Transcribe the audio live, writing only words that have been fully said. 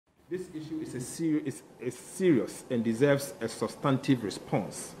This issue is serious and deserves a substantive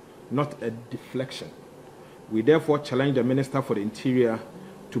response, not a deflection. We therefore challenge the Minister for the Interior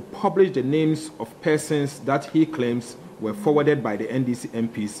to publish the names of persons that he claims were forwarded by the NDC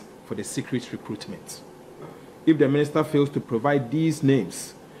MPs for the secret recruitment. If the Minister fails to provide these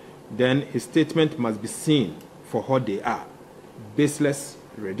names, then his statement must be seen for what they are: baseless,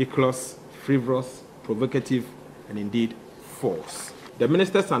 ridiculous, frivolous, provocative, and indeed false. The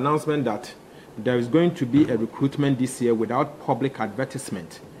Minister's announcement that there is going to be a recruitment this year without public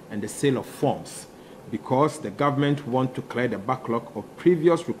advertisement and the sale of forms because the government wants to clear the backlog of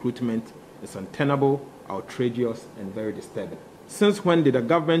previous recruitment is untenable, outrageous, and very disturbing. Since when did the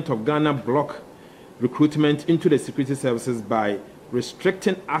government of Ghana block recruitment into the security services by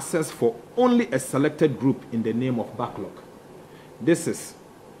restricting access for only a selected group in the name of backlog? This is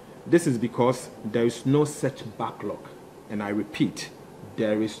because there is no such backlog, and I repeat,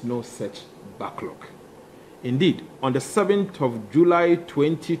 there is no such backlog. Indeed, on the 7th of July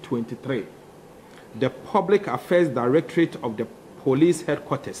 2023, the Public Affairs Directorate of the Police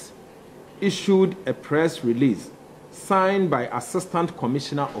Headquarters issued a press release signed by Assistant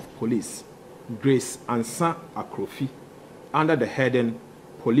Commissioner of Police, Grace Ansa Akrofi, under the heading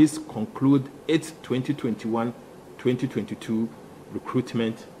Police Conclude its 2021-2022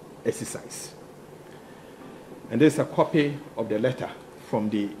 Recruitment Exercise. And there's a copy of the letter from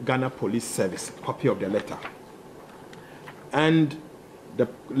the Ghana Police Service, copy of the letter. And the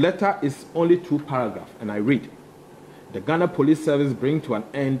letter is only 2 paragraphs, and I read: the Ghana Police Service brings to an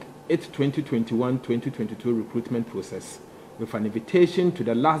end its 2021-2022 recruitment process with an invitation to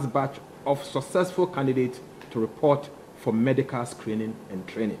the last batch of successful candidates to report for medical screening and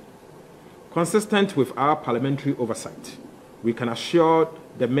training. Consistent with our parliamentary oversight, we can assure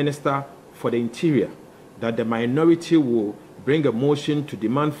the Minister for the Interior that the minority will bring a motion to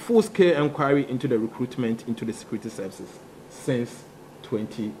demand full-scale inquiry into the recruitment into the security services since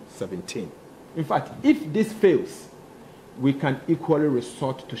 2017. In fact, if this fails, we can equally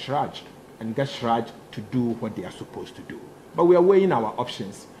resort to Shraj and get Shraj to do what they are supposed to do. But we are weighing our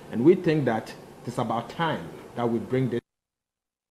options, and we think that it's about time that we bring this